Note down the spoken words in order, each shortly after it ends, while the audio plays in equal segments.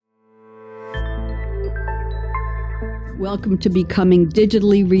Welcome to Becoming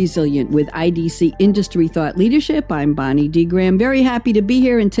Digitally Resilient with IDC Industry Thought Leadership. I'm Bonnie D. Graham. Very happy to be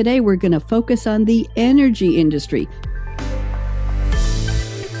here, and today we're going to focus on the energy industry.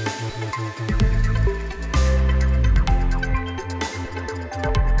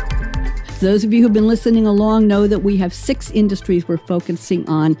 Those of you who've been listening along know that we have 6 industries we're focusing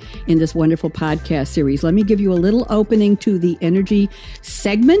on in this wonderful podcast series. Let me give you a little opening to the energy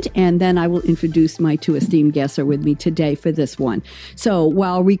segment, and then I will introduce my 2 esteemed guests who are with me today for this one. So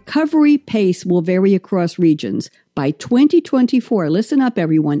while recovery pace will vary across regions, by 2024, listen up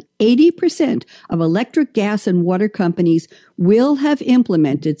everyone, 80% of electric, gas, and water companies will have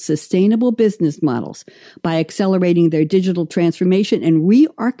implemented sustainable business models by accelerating their digital transformation and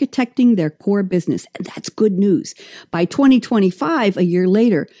re-architecting their core business. And that's good news. By 2025, a year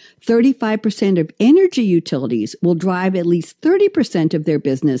later, 35% of energy utilities will drive at least 30% of their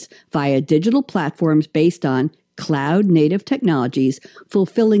business via digital platforms based on cloud-native technologies,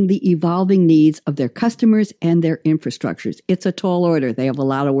 fulfilling the evolving needs of their customers and their infrastructures. It's a tall order. They have a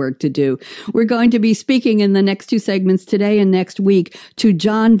lot of work to do. We're going to be speaking in the next 2 segments today and next week to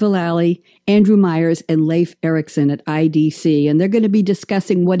John Vallely, Andrew Myers, and Leif Erickson at IDC, and they're going to be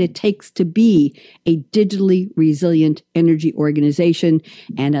discussing what it takes to be a digitally resilient energy organization.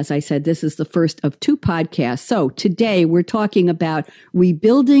 And as I said, this is the first of 2 podcasts. So today we're talking about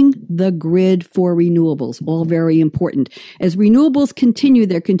rebuilding the grid for renewables, all very important. As renewables continue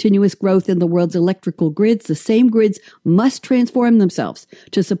their continuous growth in the world's electrical grids, the same grids must transform themselves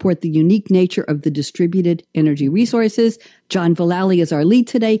to support the unique nature of the distributed energy resources. John Vallely is our lead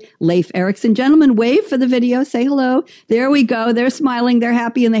today. Leif Erickson. Gentlemen, wave for the video. Say hello. There we go. They're smiling. They're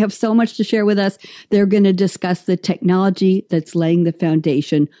happy, and they have so much to share with us. They're going to discuss the technology that's laying the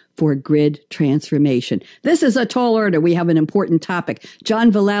foundation for grid transformation. This is a tall order. We have an important topic. John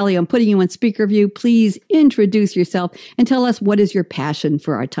Vallely, I'm putting you on speaker view. Please introduce yourself and tell us what is your passion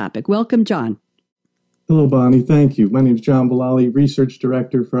for our topic. Welcome, John. Hello, Bonnie. Thank you. My name is John Vallely, Research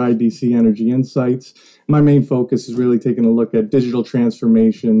Director for IDC Energy Insights. My main focus is really taking a look at digital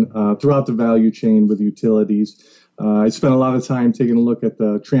transformation throughout the value chain with utilities. I spent a lot of time taking a look at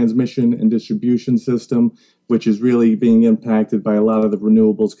the transmission and distribution system, which is really being impacted by a lot of the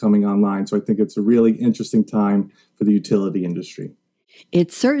renewables coming online. So I think it's a really interesting time for the utility industry.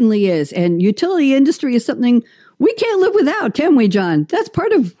 It certainly is. And utility industry is something we can't live without, can we, John? That's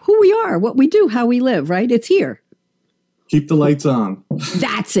part of who we are, what we do, how we live, right? It's here. Keep the lights on.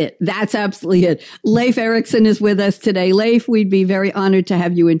 That's it. That's absolutely it. Leif Erickson is with us today. Leif, we'd be very honored to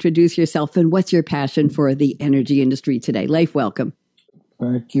have you introduce yourself. And what's your passion for the energy industry today? Leif, welcome.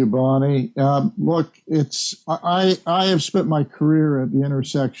 Thank you, Bonnie. Look, I have spent my career at the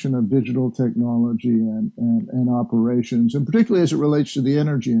intersection of digital technology and operations, and particularly as it relates to the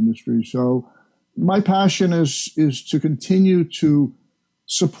energy industry. So my passion is to continue to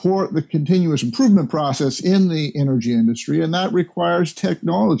support the continuous improvement process in the energy industry, and that requires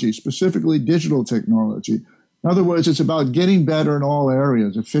technology, specifically digital technology. In other words, it's about getting better in all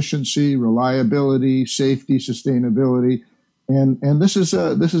areas: efficiency, reliability, safety, sustainability. And this is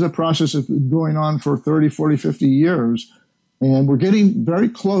a process that's been going on for 30, 40, 50 years. And we're getting very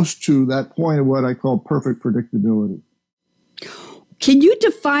close to that point of what I call perfect predictability. Can you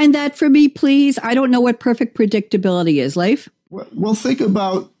define that for me, please? I don't know what perfect predictability is, Leif. Well, think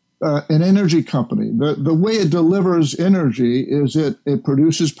about an energy company. The way it delivers energy is it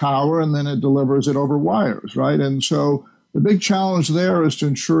produces power and then it delivers it over wires, right? And so the big challenge there is to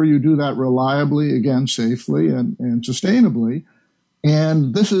ensure you do that reliably, again, safely and sustainably.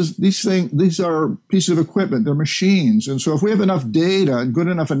 And these are pieces of equipment, they're machines. And so if we have enough data and good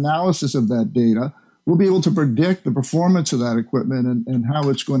enough analysis of that data, we'll be able to predict the performance of that equipment and how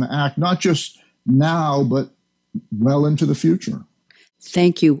it's going to act, not just now, but well into the future.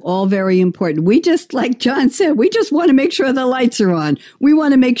 Thank you. All very important. We just, like John said, we just want to make sure the lights are on. We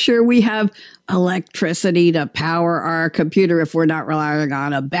want to make sure we have electricity to power our computer if we're not relying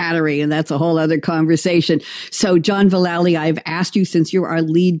on a battery. And that's a whole other conversation. So John Vallely, I've asked you, since you're our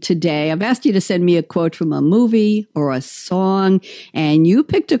lead today, I've asked you to send me a quote from a movie or a song. And you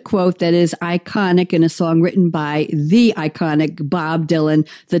picked a quote that is iconic in a song written by the iconic Bob Dylan,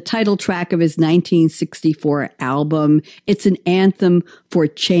 the title track of his 1964 album. It's an anthem for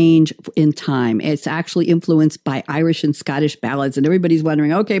change in time. It's actually influenced by Irish and Scottish ballads. And everybody's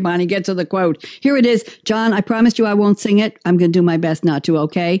wondering, okay, Bonnie, get to the quote. Here it is. John, I promised you I won't sing it. I'm going to do my best not to,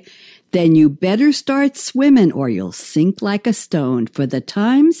 okay? Then you better start swimming or you'll sink like a stone, for the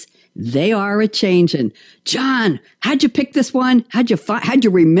times, they are a-changin'. John, how'd you pick this one? How'd you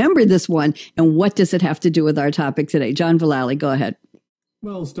remember this one? And what does it have to do with our topic today? John Vallely, go ahead.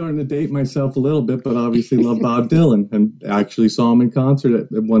 Well, starting to date myself a little bit, but obviously love Bob Dylan and actually saw him in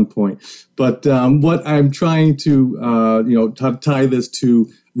concert at one point. But what I'm trying to, tie this to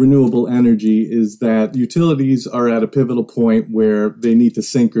renewable energy is that utilities are at a pivotal point where they need to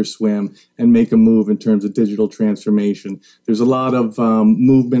sink or swim and make a move in terms of digital transformation. There's a lot of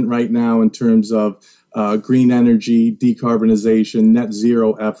movement right now in terms of green energy, decarbonization, net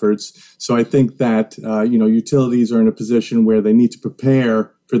zero efforts. So I think that, utilities are in a position where they need to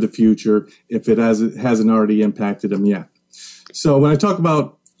prepare for the future if it hasn't already impacted them yet. So when I talk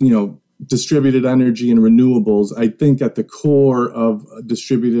about, distributed energy and renewables, I think at the core of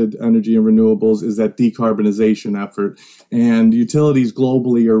distributed energy and renewables is that decarbonization effort. And utilities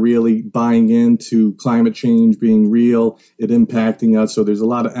globally are really buying into climate change being real, it impacting us. So there's a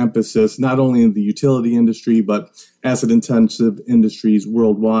lot of emphasis, not only in the utility industry, but asset intensive industries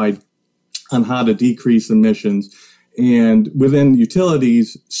worldwide on how to decrease emissions. And within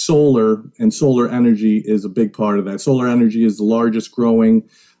utilities, solar and solar energy is a big part of that. Solar energy is the largest growing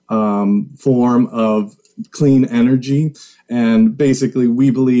form of clean energy. And basically, we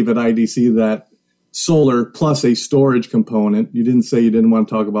believe at IDC that solar plus a storage component, you didn't say you didn't want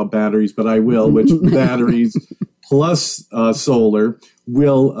to talk about batteries, but I will, which batteries plus solar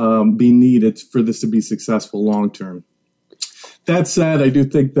will be needed for this to be successful long term. That said, I do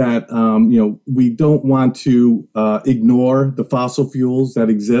think that, we don't want to ignore the fossil fuels that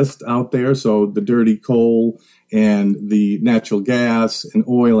exist out there. So the dirty coal and the natural gas and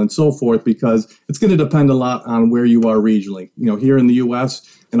oil and so forth, because it's going to depend a lot on where you are regionally. Here in the U.S.,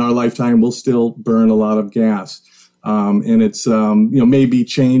 in our lifetime, we'll still burn a lot of gas. And it's, may be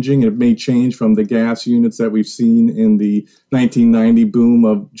changing. It may change from the gas units that we've seen in the 1990 boom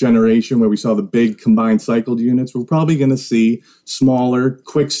of generation where we saw the big combined cycled units. We're probably going to see smaller,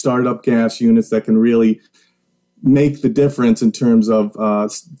 quick startup gas units that can really make the difference in terms of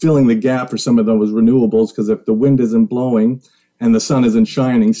filling the gap for some of those renewables. Because if the wind isn't blowing and the sun isn't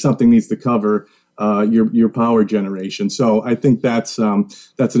shining, something needs to cover your power generation. So I think that's an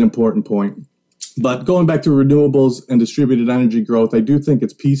important point. But going back to renewables and distributed energy growth, I do think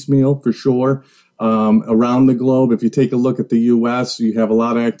it's piecemeal for sure around the globe. If you take a look at the U.S., you have a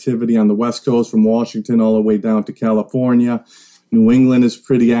lot of activity on the West Coast from Washington all the way down to California. New England is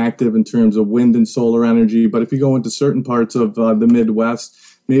pretty active in terms of wind and solar energy. But if you go into certain parts of the Midwest,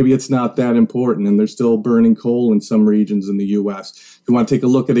 maybe it's not that important, and they're still burning coal in some regions in the U.S. If you want to take a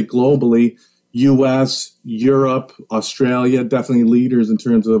look at it globally, U.S., Europe, Australia, definitely leaders in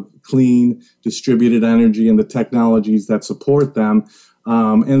terms of clean, distributed energy and the technologies that support them.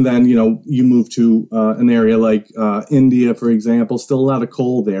 And then, you move to an area like India, for example, still a lot of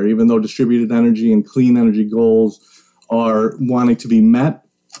coal there, even though distributed energy and clean energy goals are wanting to be met.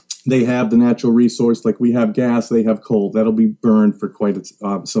 They have the natural resource, like we have gas, they have coal. That'll be burned for quite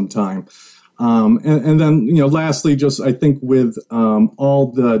some time. And then, lastly, just I think with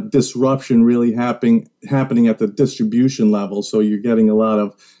all the disruption really happening at the distribution level, so you're getting a lot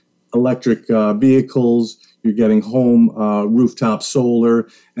of electric vehicles, you're getting home rooftop solar,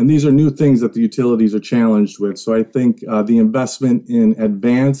 and these are new things that the utilities are challenged with. So I think the investment in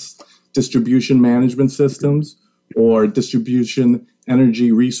advanced distribution management systems or distribution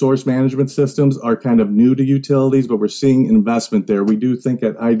energy resource management systems are kind of new to utilities, but we're seeing investment there. We do think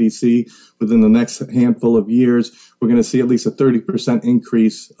at IDC within the next handful of years, we're going to see at least a 30%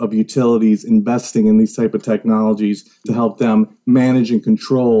 increase of utilities investing in these type of technologies to help them manage and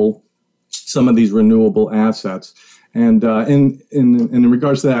control some of these renewable assets. And in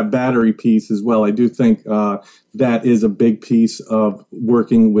regards to that battery piece as well, I do think that is a big piece of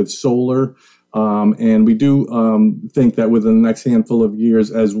working with solar. And we do think that within the next handful of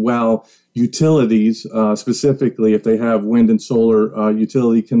years as well, utilities, specifically if they have wind and solar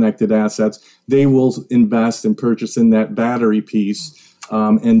utility connected assets, they will invest in purchasing that battery piece.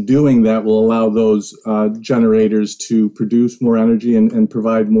 And doing that will allow those generators to produce more energy and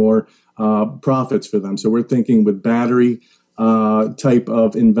provide more profits for them. So we're thinking with battery type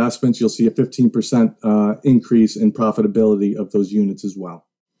of investments, you'll see a 15% increase in profitability of those units as well.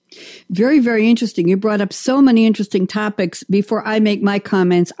 Very, very interesting. You brought up so many interesting topics. Before I make my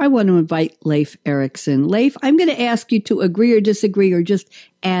comments, I want to invite Leif Erickson. Leif, I'm going to ask you to agree or disagree or just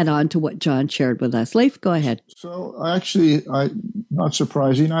add on to what John shared with us. Leif, go ahead. So actually, not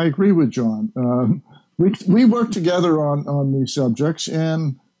surprising, I agree with John. We work together on these subjects,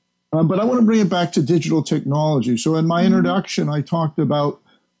 and but I want to bring it back to digital technology. So in my introduction, I talked about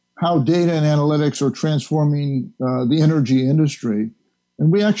how data and analytics are transforming the energy industry.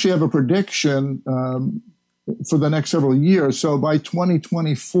 And we actually have a prediction for the next several years. So by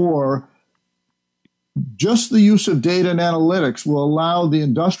 2024, just the use of data and analytics will allow the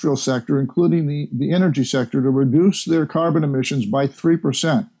industrial sector, including the energy sector, to reduce their carbon emissions by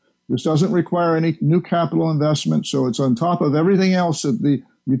 3%. This doesn't require any new capital investment, so it's on top of everything else that the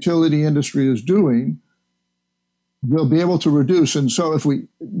utility industry is doing. They'll be able to reduce. And so if we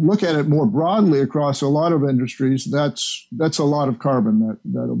look at it more broadly across a lot of industries, that's a lot of carbon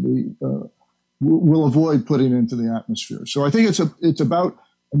that'll be we'll avoid putting into the atmosphere. So I think it's about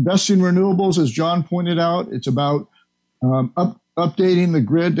investing in renewables, as John pointed out. It's about updating the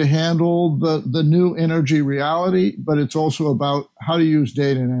grid to handle the new energy reality, but it's also about how to use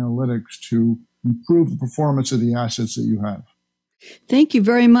data and analytics to improve the performance of the assets that you have. Thank you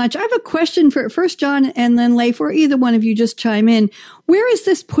very much. I have a question for first John and then Leif, or either one of you just chime in. Where is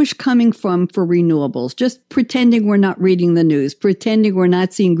this push coming from for renewables? Just pretending we're not reading the news, pretending we're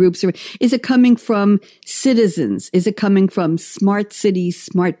not seeing groups. Is it coming from citizens? Is it coming from smart cities,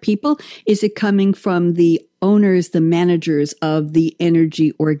 smart people? Is it coming from the owners, the managers of the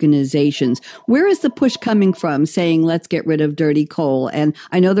energy organizations? Where is the push coming from saying, let's get rid of dirty coal? And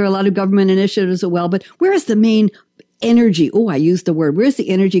I know there are a lot of government initiatives as well, but where is the main energy? Oh, I used the word. Where's the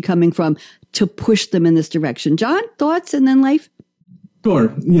energy coming from to push them in this direction? John, thoughts and then Leif?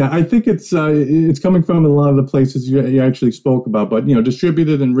 Sure. Yeah, I think it's coming from a lot of the places you actually spoke about. But,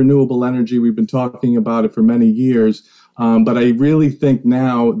 distributed and renewable energy, we've been talking about it for many years. But I really think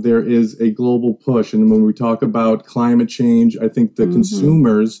now there is a global push. And when we talk about climate change, I think the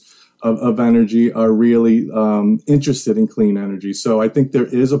consumers of energy are really interested in clean energy. So I think there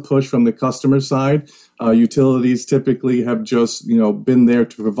is a push from the customer side. Utilities typically have just, been there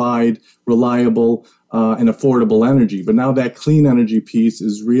to provide reliable and affordable energy. But now that clean energy piece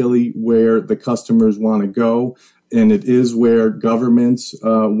is really where the customers want to go. And it is where governments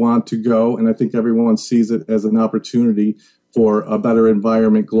want to go. And I think everyone sees it as an opportunity for a better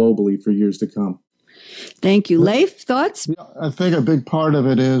environment globally for years to come. Thank you. Leif, thoughts? Yeah, I think a big part of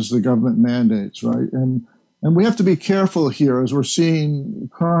it is the government mandates, right? And we have to be careful here, as we're seeing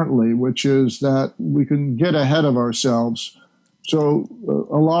currently, which is that we can get ahead of ourselves. So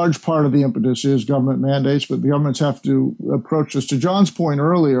a large part of the impetus is government mandates, but the governments have to approach this, to John's point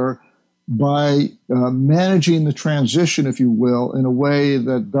earlier, by managing the transition, if you will, in a way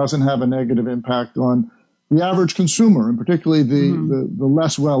that doesn't have a negative impact on the average consumer, and particularly the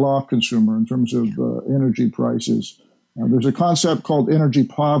less well-off consumer in terms of energy prices. There's a concept called energy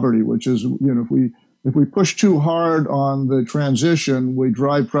poverty, which is, if we push too hard on the transition, we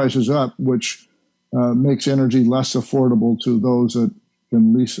drive prices up, which makes energy less affordable to those that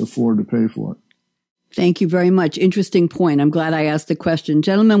can least afford to pay for it. Thank you very much. Interesting point. I'm glad I asked the question.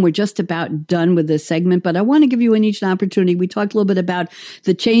 Gentlemen, we're just about done with this segment, but I want to give you each an opportunity. We talked a little bit about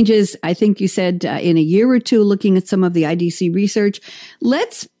the changes, I think you said in a year or two, looking at some of the IDC research.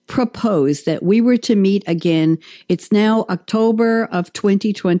 Let's propose that we were to meet again. It's now October of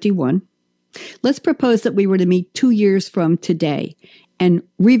 2021. Let's propose that we were to meet 2 years from today and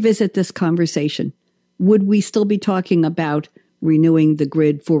revisit this conversation. Would we still be talking about renewing the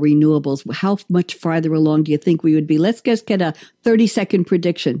grid for renewables? How much farther along do you think we would be? Let's just get a 30-second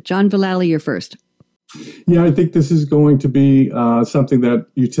prediction. John Vallely, you're first. Yeah, I think this is going to be something that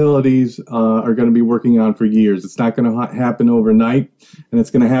utilities are going to be working on for years. It's not going to happen overnight, and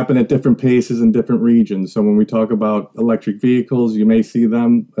it's going to happen at different paces in different regions. So when we talk about electric vehicles, you may see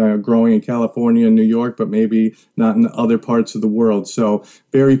them growing in California and New York, but maybe not in other parts of the world. So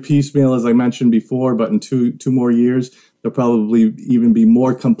very piecemeal, as I mentioned before, but in two more years, there'll probably even be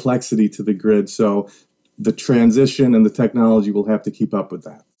more complexity to the grid. So the transition and the technology will have to keep up with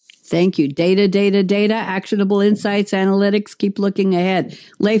that. Thank you. Data, actionable insights, analytics. Keep looking ahead.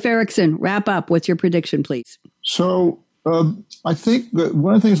 Leif Erikson, wrap up. What's your prediction, please? So I think that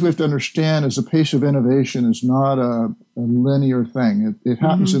one of the things we have to understand is the pace of innovation is not a linear thing. It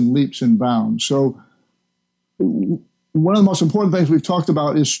happens in leaps and bounds. So one of the most important things we've talked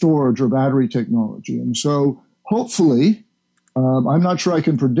about is storage or battery technology. And so hopefully, I'm not sure I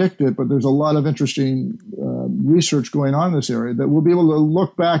can predict it, but there's a lot of interesting research going on in this area that we'll be able to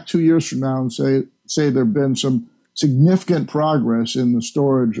look back 2 years from now and say there have been some significant progress in the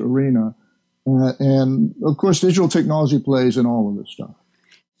storage arena. And of course, digital technology plays in all of this stuff.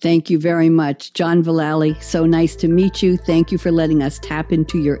 Thank you very much. John Vallely, so nice to meet you. Thank you for letting us tap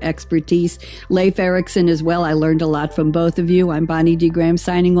into your expertise. Leif Erikson as well. I learned a lot from both of you. I'm Bonnie D. Graham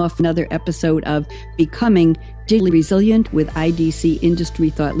signing off another episode of Becoming Digitally Resilient with IDC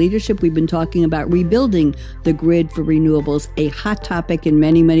Industry Thought Leadership. We've been talking about rebuilding the grid for renewables, a hot topic in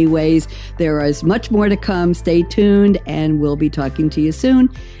many, many ways. There is much more to come. Stay tuned, and we'll be talking to you soon.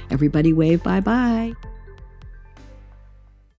 Everybody wave bye-bye.